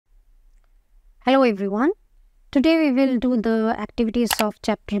Hello everyone. Today we will do the activities of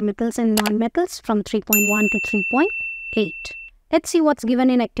chapter metals and non-metals from 3.1 to 3.8. Let's see what's given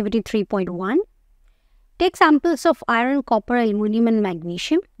in activity 3.1. Take samples of iron, copper, aluminum and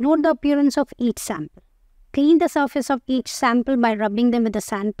magnesium. Note the appearance of each sample. Clean the surface of each sample by rubbing them with the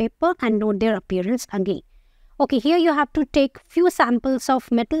sandpaper and note their appearance again. Okay, here you have to take few samples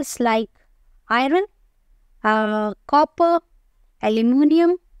of metals like iron, copper,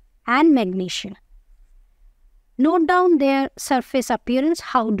 aluminum and magnesium. Note down their surface appearance.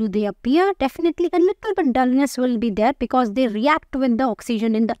 How do they appear? Definitely a little bit dullness will be there because they react with the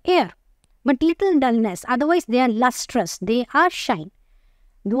oxygen in the air. But little dullness, otherwise they are lustrous, they are shine.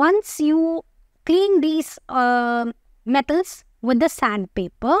 Once you clean these metals with the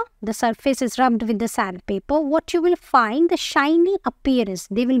sandpaper, the surface is rubbed with the sandpaper, what you will find, the shiny appearance,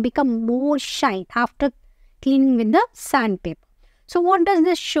 they will become more shine after cleaning with the sandpaper. So what does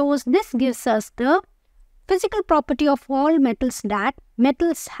this shows? This gives us the physical property of all metals, that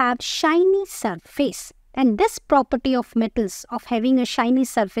metals have shiny surface, and this property of metals of having a shiny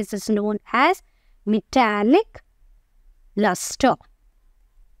surface is known as metallic luster.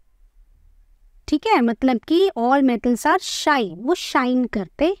 ठीक है, मतलब कि all metals are shine, वो shine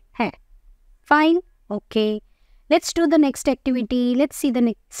करते हैं. Fine, okay. Let's do the next activity. Let's see the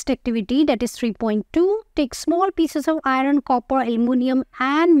next activity, that is 3.2. Take small pieces of iron, copper, aluminum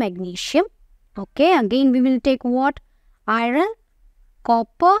and magnesium. Okay, again we will take what? Iron,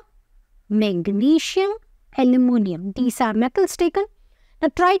 copper, magnesium, aluminum. These are metals taken. Now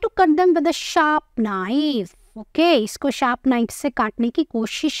try to cut them with a sharp knife. Okay, इसको sharp knife से काटने की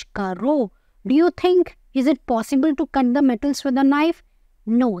कोशिश करो. Do you think, is it possible to cut the metals with a knife?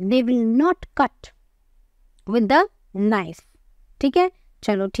 No, they will not cut with the knife. ठीक है?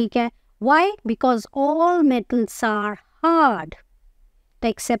 चलो ठीक है. Why? Because all metals are hard. The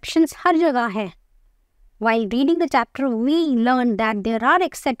exceptions हर जगह है. While reading the chapter, we learned that there are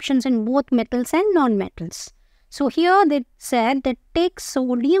exceptions in both metals and non-metals. So here they said that take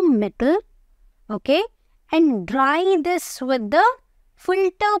sodium metal, okay, and dry this with the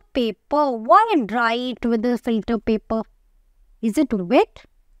filter paper. Why dry it with the filter paper? Is it wet?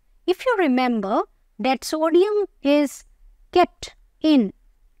 If you remember that sodium is kept in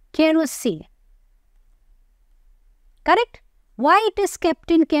kerosene, correct? Why it is kept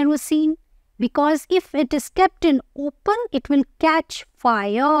in kerosene? Because if it is kept in open, it will catch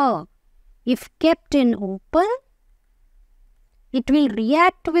fire. If kept in open, it will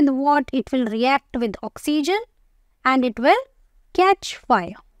react with what? It will react with oxygen and it will catch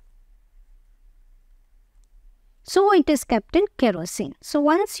fire. So it is kept in kerosene. So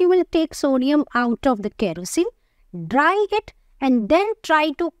once you will take sodium out of the kerosene, dry it and then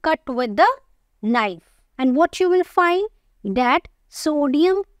try to cut with the knife. And what you will find? That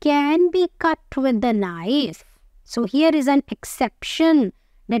sodium can be cut with the knife. So here is an exception,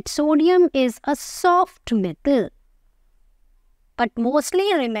 that sodium is a soft metal. But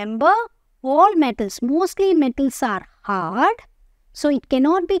mostly remember, all metals, mostly metals are hard. So it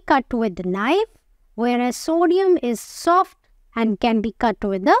cannot be cut with the knife, whereas sodium is soft and can be cut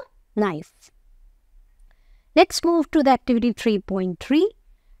with the knife. Let's move to the activity 3.3.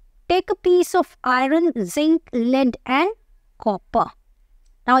 Take a piece of iron, zinc, lead and copper.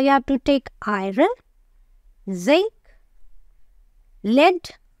 Now you have to take iron, zinc, lead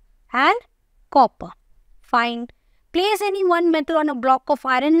and copper. Fine. Place any one metal on a block of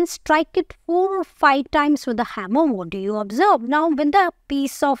iron and strike it 4 or 5 times with a hammer. What do you observe? Now with the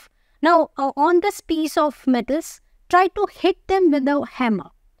piece of, on this piece of metals, try to hit them with a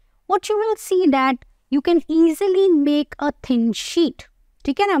hammer. What you will see that you can easily make a thin sheet.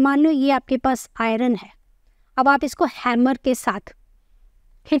 ठीक है ना, मान लो ये आपके पास iron है. अब आप इसको हैमर के साथ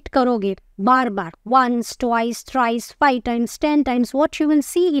हिट करोगे बार बार, once, twice, thrice, 5 times, 10 times, what you will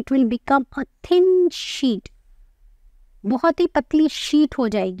see, it will become a thin sheet. बहुत ही पतली शीट हो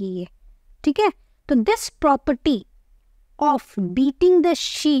जाएगी ये. ठीक है, तो this property of beating the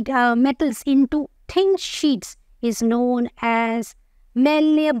sheet metals into thin sheets is known as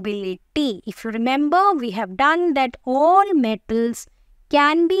malleability. If you remember, we have done that all metals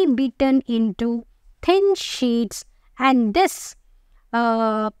can be beaten into thin sheets, and this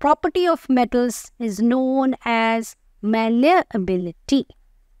property of metals is known as malleability.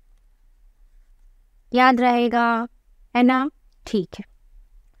 याद रहेगा, है ना? ठीक है.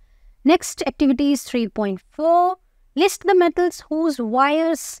 Next activity is 3.4. List the metals whose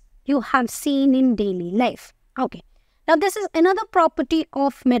wires you have seen in daily life. Okay. Now this is another property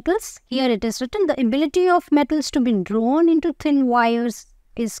of metals. Here it is written, the ability of metals to be drawn into thin wires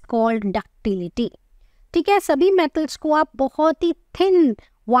is called ductility. ठीक है, सभी metals को आप बहुत ही thin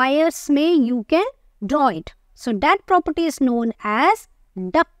wires में you can draw it. So that property is known as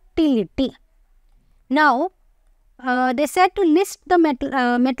ductility. Now, they said to list the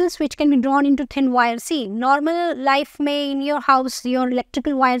metals which can be drawn into thin wires. See, normal life में in your house, your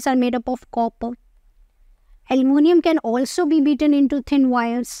electrical wires are made up of copper. Aluminium can also be beaten into thin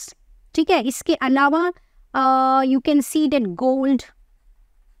wires. ठीक है, इसके अलावा you can see that gold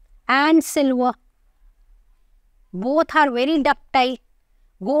and silver both are very ductile.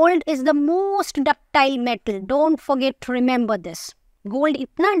 Gold is the most ductile metal. Don't forget to remember this. Gold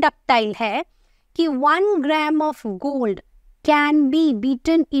इतना ductile है कि 1 gram of gold can be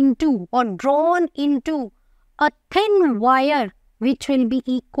beaten into or drawn into a thin wire which will be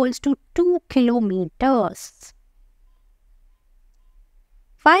equals to 2 kilometers.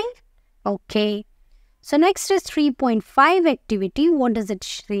 Fine? Okay. So next is 3.5 activity. What does it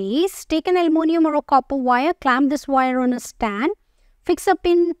say? Take an aluminum or a copper wire, clamp this wire on a stand, fix a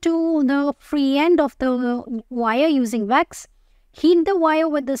pin to the free end of the wire using wax. Heat the wire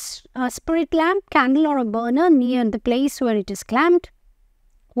with a spirit lamp, candle or a burner near the place where it is clamped.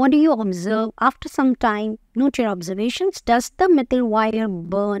 What do you observe? After some time, note your observations. Does the metal wire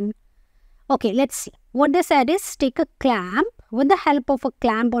burn? Okay, let's see. What they said is take a clamp. With the help of a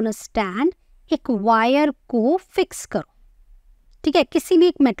clamp on a stand, एक wire को fix करो. ठीक है, किसी भी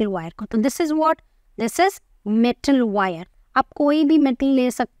एक metal wire को. तो this is what? This is metal wire. आप कोई भी मेटल ले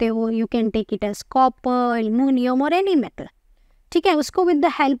सकते हो. You can take it as copper, aluminium और एनी मेटल. ठीक है, उसको with the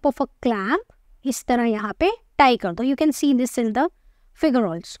help of a clamp इस तरह यहाँ पे टाई कर दो. You can see this in the figure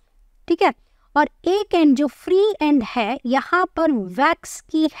also. ठीक है, और एक एंड जो फ्री एंड है यहाँ पर वैक्स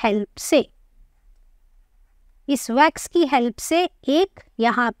की हेल्प से, इस वैक्स की हेल्प से एक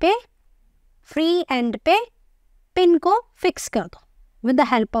यहाँ पे फ्री एंड पे पिन को फिक्स कर दो with the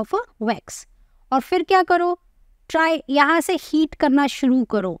help of a wax. और फिर क्या करो? ट्राई यहाँ से हीट करना शुरू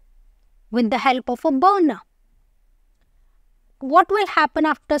करो with the help of a burner. What will happen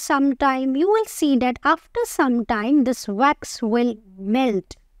after some time? You will see that after some time this wax will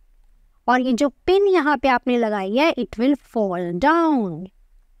melt. और ये जो पिन यहाँ पे आपने लगाई है, it will fall down.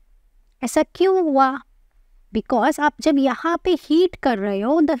 ऐसा क्यों हुआ? Because आप जब यहाँ पे हीट कर रहे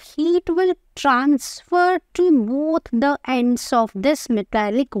हो, the heat will transfer to both the ends of this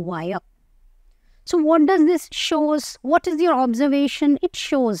metallic wire. So what does this shows? What is your observation? It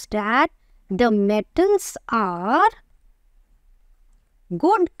shows that the metals are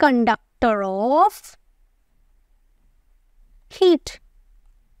good conductor of heat.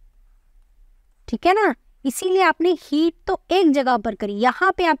 ठीक है ना? इसीलिए आपने heat तो एक जगह पर करी.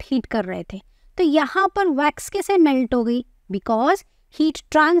 यहाँ पे आप हीट कर रहे थे तो यहाँ पर वैक्स कैसे मेल्ट हो गई? Because heat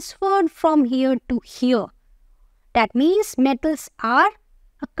transferred from here to here. That means metals are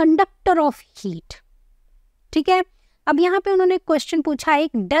a conductor of heat. ठीक है, अब यहाँ पे उन्होंने क्वेश्चन पूछा है,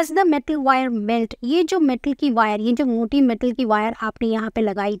 does the metal wire melt? ये जो मेटल की वायर, ये जो मोटी मेटल की वायर आपने यहाँ पे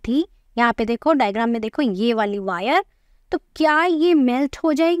लगाई थी, यहाँ पे देखो डायग्राम में देखो ये वाली वायर, तो क्या ये मेल्ट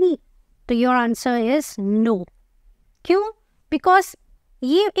हो जाएगी? तो योर आंसर इज नो. क्यों? बिकॉज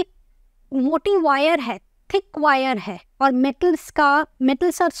ये एक मोटी वायर है, थिक वायर है, और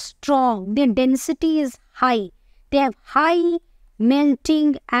metals are strong, there density is high, they have high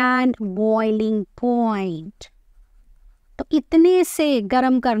melting and boiling point. तो इतने से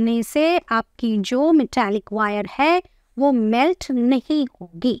गर्म करने से आपकी जो मेटालिक वायर है वो मेल्ट नहीं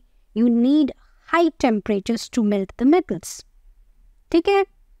होगी. You need high temperatures to melt the metals. ठीक है,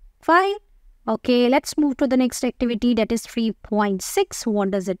 fine. Okay, let's move to the next activity, that is 3.6.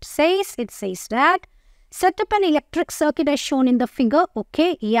 What does it say? It says that set up an electric circuit as shown in the figure. Okay,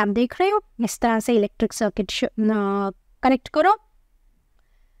 ये आप देख रहे हो, इस तरह से electric circuit connect करो.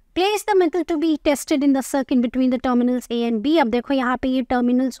 Place the metal to be tested in the circuit between the terminals A and B. अब देखो यहाँ पे ये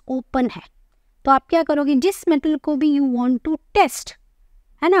terminals open है, तो आप क्या करोगे? जिस metal को भी you want to test,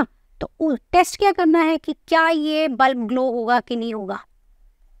 है ना, तो टेस्ट क्या करना है कि क्या ये बल्ब ग्लो होगा कि नहीं होगा,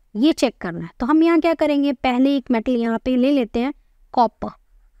 ये चेक करना है. तो हम यहाँ क्या करेंगे? पहले एक मेटल यहाँ पे ले लेते हैं, कॉपर.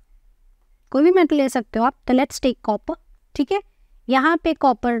 कोई भी मेटल ले सकते हो आप. तो लेट्स टेक कॉपर. ठीक है, यहाँ पे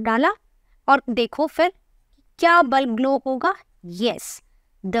कॉपर डाला और देखो फिर क्या बल्ब ग्लो होगा. Yes,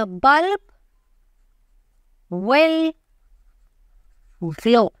 the bulb will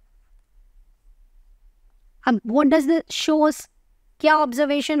glow. अब व्हाट डज द शोस? क्या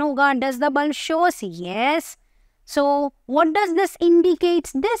ऑब्जर्वेशन होगा? Does the bulb shows? Yes. So what does this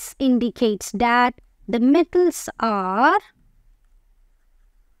indicates? This indicates that the metals are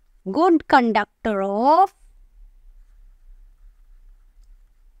good conductor of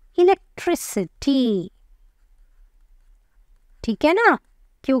electricity. ठीक है ना,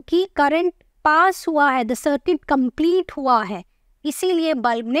 क्योंकि current pass हुआ है, the circuit complete हुआ है. इसीलिए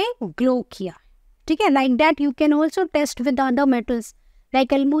बल्ब ने ग्लो किया, ठीक है। Like that you can also test with other metals,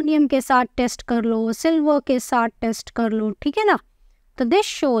 like aluminium के साथ टेस्ट कर लो, सिल्वर के साथ टेस्ट कर लो, ठीक है ना। तो this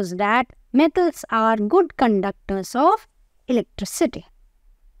shows that metals are good conductors of electricity.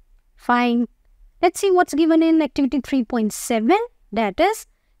 Fine. Let's see what's given in activity 3.7. That is,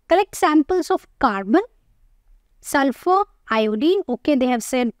 collect samples of carbon, sulfur, iodine. Okay, they have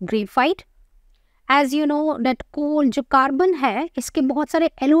said graphite. As you know that coal, जो carbon है, इसके बहुत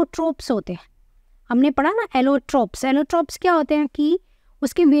सारे allotropes होते हैं. हमने पढ़ा ना एलोट्रोप्स. एलोट्रोप्स क्या होते हैं कि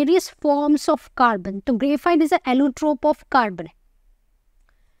उसके वेरियस फॉर्म्स ऑफ कार्बन. तो graphite is a allotrope of carbon.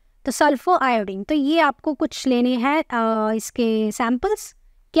 तो सल्फर, आयोडीन, तो ये आपको कुछ लेने हैं इसके samples.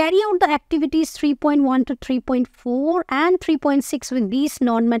 Carry out the activities 3.1 to 3.4 and 3.6 with these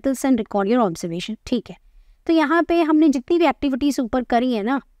non metals and record your observation. ठीक है, तो यहाँ पे हमने जितनी भी एक्टिविटीज ऊपर करी है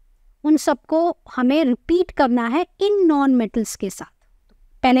ना, उन सबको हमें रिपीट करना है इन नॉन मेटल्स के साथ.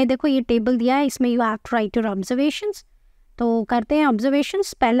 पहले देखो ये टेबल दिया है, इसमें you have to right your observations. तो करते हैं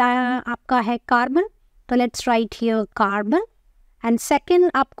ऑब्जर्वेशंस. पहला आपका है कार्बन, तो let's write here carbon. And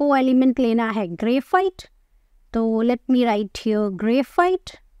second आपको एलिमेंट लेना है ग्रेफाइट, तो let me right here graphite.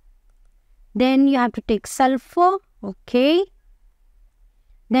 Then you have to take sulphur, okay.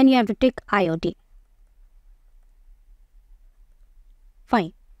 Then you have to take iodine.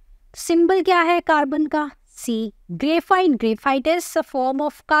 Fine. Symbol क्या है कार्बन का? सी. Graphite, graphite is a form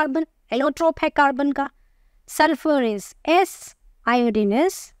of carbon, allotrope है carbon का. Sulphur is S, iodine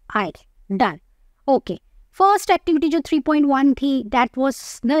is I. Done. Okay. First activity जो 3.1 थी, that was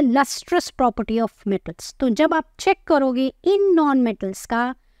the lustrous property of metals. तो जब आप चेक करोगे इन नॉन मेटल्स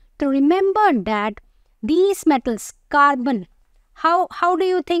का, तो remember that these metals, carbon, how do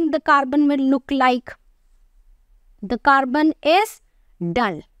you think the carbon will look like? The carbon is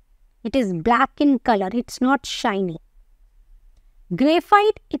dull. It is black in color. It's not shiny.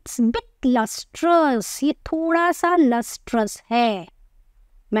 Graphite, it's bit lustrous. ये थोड़ा सा lustrous है.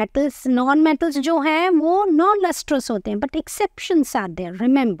 Metals, non-metals जो हैं वो non-lustrous होते हैं, but exceptions are there.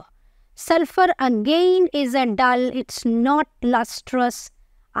 Remember, sulfur again is a dull. It's not lustrous.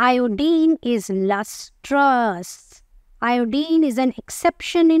 Iodine is lustrous. Iodine is an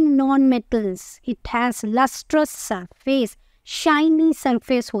exception in non-metals. It has lustrous surface. Shiny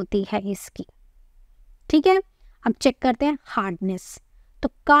surface होती है इसकी. ठीक है, अब चेक करते हैं हार्डनेस. तो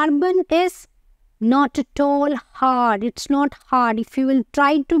carbon is not at all hard. It's not hard. If you will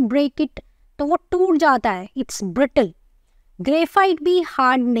try to break it तो वो टूट जाता है. It's brittle. ग्रेफाइट भी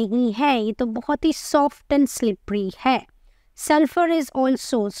हार्ड नहीं है, ये तो बहुत ही सॉफ्ट एंड स्लिपरी है. Sulphur is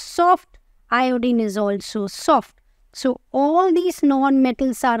also soft. Iodine is also soft. So all these non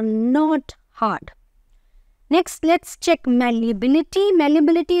metals are not hard. Next, let's check malleability.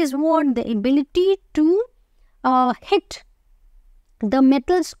 Malleability is what? The ability to hit the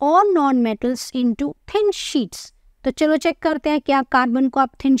metals or non-metals into thin sheets. तो चलो check करते हैं क्या carbon को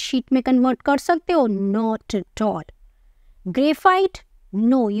आप thin sheet में convert कर सकते हो? Not at all. Graphite?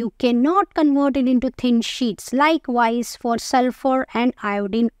 No, you cannot convert it into thin sheets. Likewise for sulfur and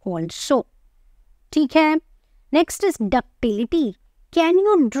iodine also. ठीक है. Next is ductility. Can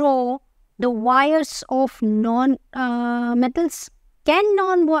you draw the wires of non-metals? Can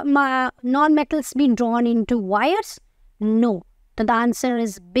non-metals be drawn into wires? No. So the answer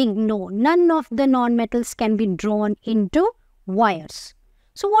is big no. None of the non-metals can be drawn into wires.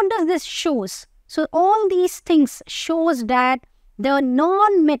 So what does this shows? So all these things shows that the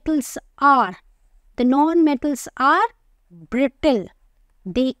non-metals are brittle.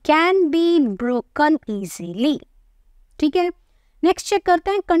 They can be broken easily. ठीक है. Next check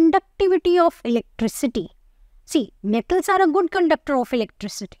करते हैं conductivity of electricity. C, metals are a good conductor of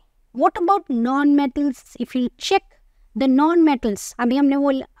electricity. What about non metals? If you check the non metals, अभी हमने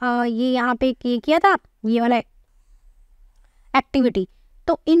वो ये यहाँ पे ये किया था, ये वाला एक्टिविटी.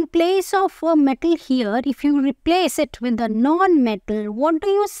 तो in place of a metal here, if you replace it with the non metal, what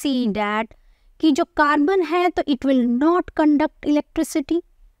do you see that कि जो कार्बन है तो it will not conduct electricity.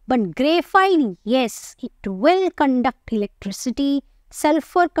 But graphite, yes, it will conduct electricity.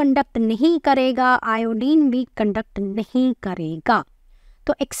 Sulfur conduct नहीं करेगा, iodine भी conduct नहीं करेगा.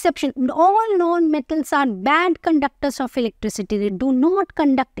 तो exception, all non-metals are bad conductors of electricity. They do not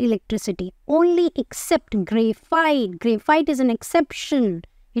conduct electricity. Only except graphite. Graphite is an exception.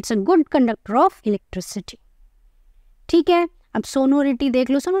 It's a good conductor of electricity. ठीक है. अब sonority देख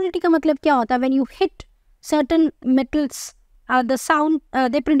लो. Sonority का मतलब क्या होता है? When you hit certain metals, the sound,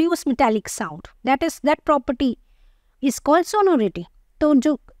 they produce metallic sound. That property is called sonority. तो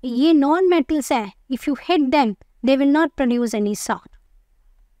जो ये non metals है, if you hit them, they will not produce any sound.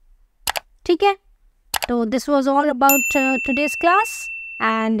 ठीक है. So this was all about today's class,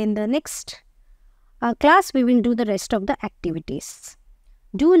 and in the next class we will do the rest of the activities.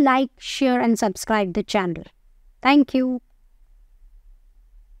 Do like, share and subscribe the channel. Thank you.